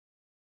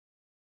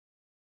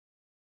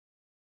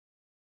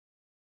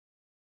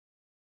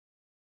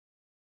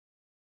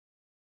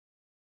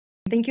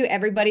Thank you,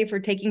 everybody, for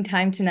taking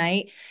time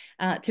tonight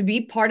to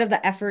be part of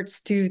the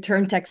efforts to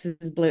turn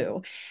Texas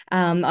blue.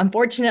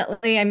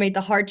 Unfortunately, I made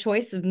the hard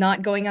choice of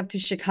not going up to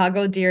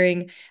Chicago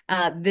during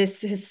this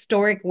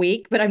historic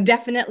week, but I'm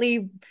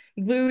definitely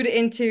glued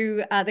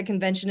into the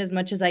convention as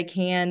much as I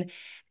can.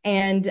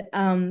 And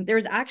there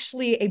was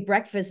actually a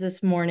breakfast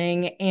this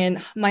morning,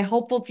 and my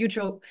hopeful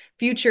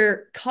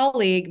future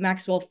colleague,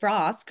 Maxwell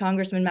Frost,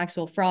 Congressman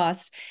Maxwell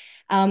Frost,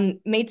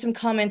 made some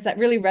comments that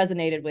really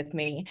resonated with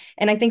me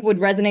and I think would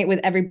resonate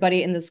with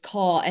everybody in this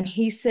call. And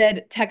he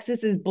said,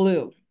 Texas is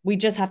blue. We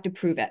just have to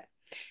prove it.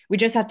 We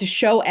just have to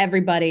show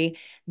everybody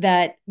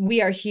that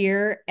we are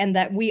here and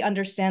that we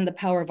understand the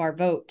power of our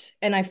vote.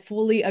 And I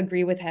fully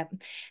agree with him.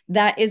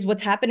 That is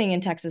what's happening in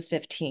Texas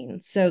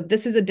 15. So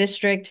this is a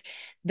district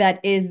that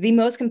is the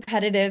most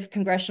competitive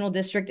congressional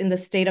district in the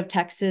state of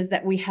Texas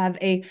that we have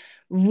a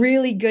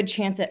really good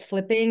chance at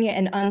flipping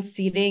and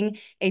unseating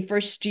a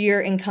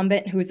first-year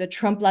incumbent who is a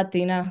Trump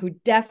Latina who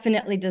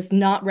definitely does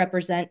not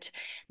represent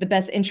the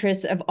best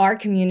interests of our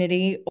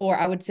community, or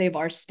I would say of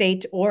our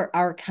state or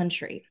our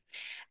country.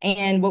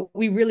 And what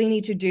we really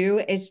need to do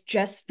is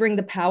just bring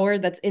the power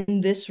that's in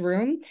this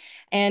room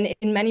and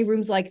in many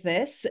rooms like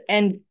this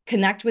and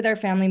connect with our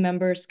family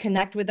members,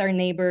 connect with our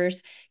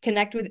neighbors,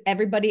 connect with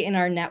everybody in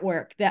our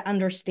network that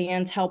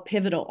understands how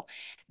pivotal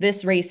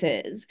this race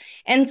is.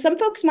 And some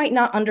folks might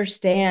not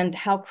understand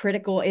how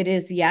critical it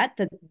is yet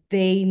that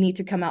they need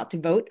to come out to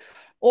vote,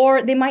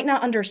 or they might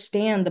not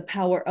understand the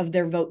power of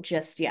their vote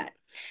just yet.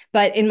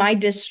 But in my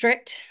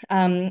district,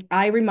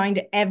 I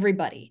remind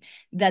everybody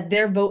that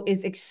their vote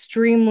is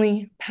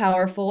extremely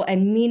powerful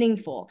and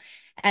meaningful.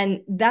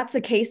 And that's the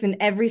case in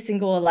every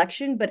single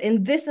election. But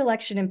in this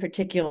election in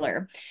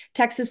particular,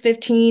 Texas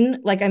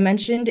 15, like I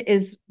mentioned,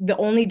 is the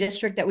only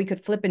district that we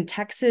could flip in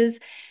Texas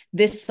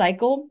this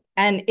cycle.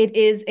 And it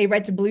is a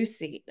red to blue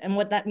seat. And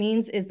what that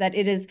means is that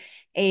it is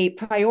a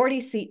priority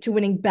seat to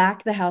winning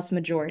back the House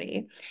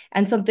majority.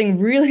 And something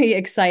really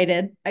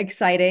exciting,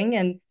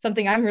 and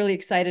something I'm really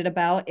excited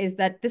about is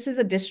that this is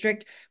a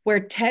district where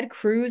Ted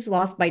Cruz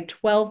lost by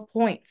 12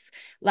 points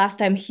last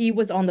time he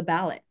was on the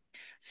ballot.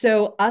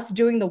 So us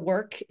doing the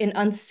work in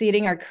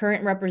unseating our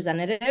current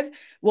representative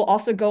will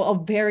also go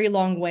a very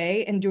long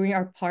way in doing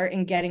our part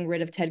in getting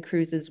rid of Ted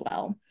Cruz as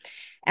well.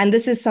 And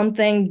this is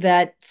something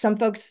that some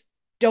folks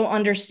don't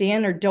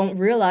understand or don't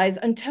realize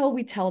until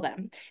we tell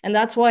them. And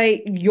that's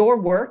why your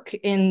work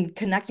in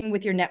connecting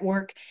with your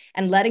network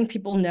and letting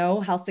people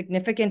know how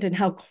significant and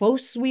how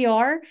close we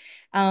are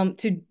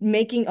to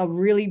making a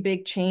really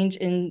big change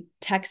in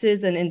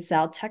Texas and in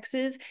South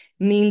Texas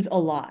means a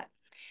lot.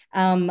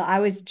 I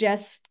was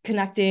just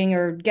connecting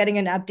or getting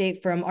an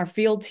update from our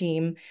field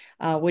team,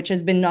 which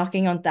has been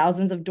knocking on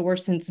thousands of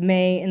doors since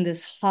May in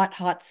this hot,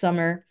 hot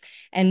summer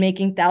and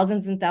making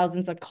thousands and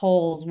thousands of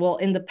calls. Well,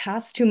 in the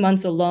past 2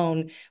 months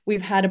alone,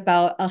 we've had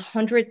about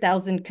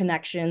 100,000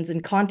 connections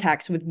and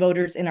contacts with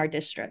voters in our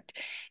district.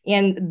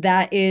 And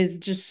that is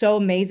just so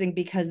amazing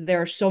because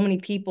there are so many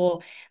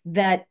people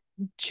that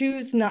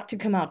choose not to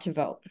come out to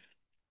vote.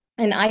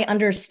 And I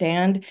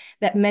understand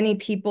that many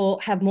people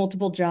have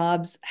multiple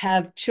jobs,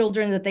 have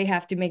children that they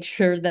have to make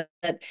sure that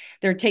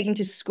they're taking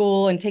to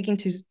school and taking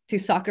to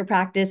soccer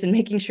practice and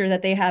making sure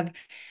that they have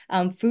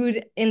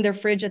food in their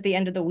fridge at the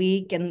end of the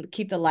week and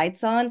keep the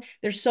lights on.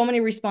 There's so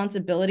many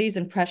responsibilities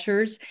and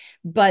pressures,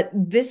 but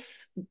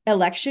this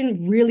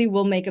election really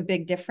will make a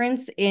big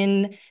difference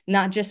in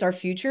not just our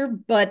future,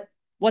 but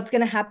what's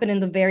going to happen in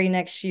the very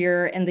next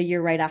year and the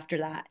year right after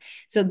that.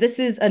 So this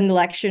is an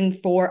election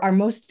for our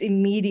most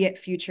immediate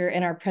future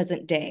in our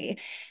present day.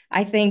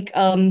 I think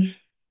all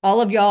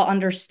of y'all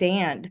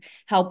understand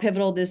how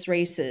pivotal this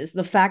race is.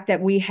 The fact that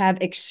we have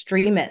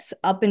extremists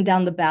up and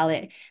down the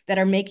ballot that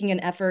are making an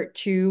effort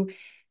to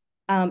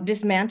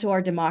dismantle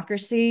our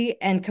democracy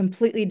and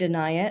completely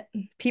deny it.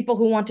 People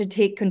who want to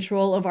take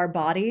control of our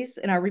bodies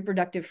and our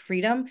reproductive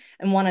freedom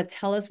and want to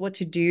tell us what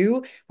to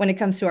do when it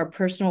comes to our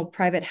personal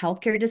private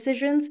healthcare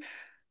decisions.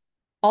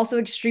 Also,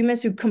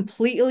 extremists who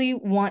completely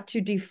want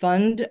to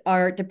defund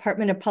our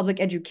Department of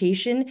Public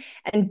Education.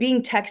 And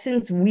being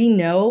Texans, we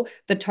know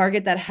the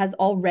target that has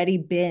already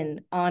been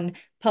on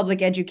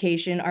public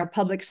education, our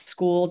public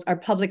schools, our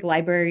public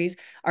libraries,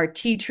 our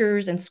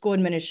teachers, and school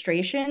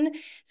administration.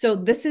 So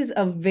this is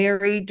a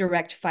very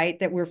direct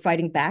fight that we're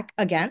fighting back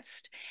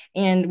against,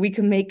 and we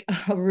can make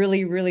a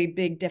really, really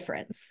big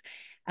difference.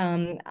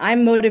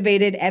 I'm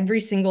motivated every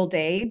single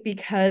day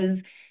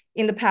because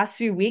in the past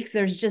few weeks,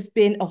 there's just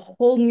been a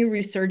whole new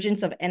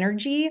resurgence of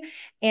energy.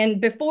 And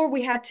before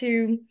we had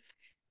to,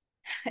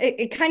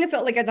 it kind of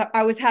felt like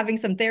I was having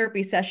some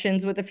therapy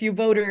sessions with a few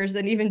voters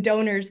and even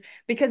donors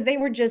because they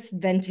were just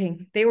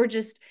venting. They were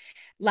just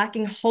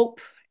lacking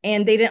hope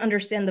and they didn't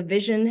understand the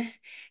vision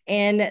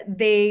and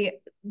they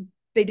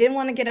didn't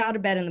want to get out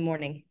of bed in the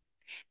morning.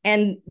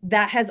 And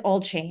that has all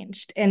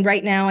changed. And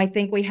right now, I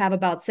think we have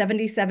about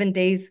 77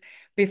 days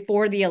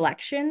before the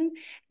election,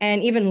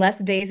 and even less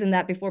days than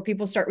that before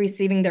people start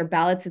receiving their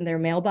ballots in their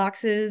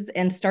mailboxes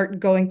and start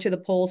going to the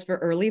polls for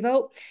early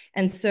vote.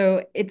 And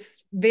so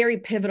it's very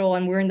pivotal,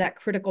 and we're in that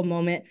critical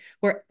moment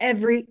where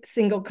every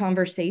single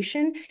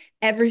conversation,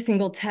 every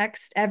single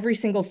text, every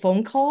single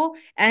phone call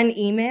and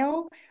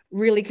email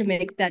really can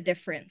make that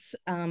difference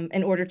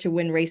in order to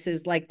win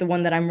races like the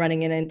one that I'm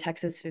running in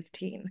Texas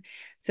 15.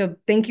 So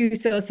thank you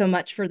so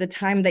much for the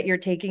time that you're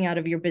taking out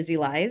of your busy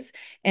lives.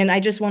 And I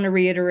just want to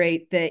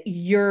reiterate that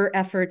your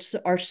efforts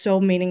are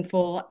so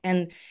meaningful,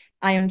 and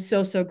I am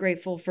so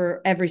grateful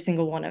for every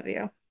single one of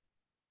you.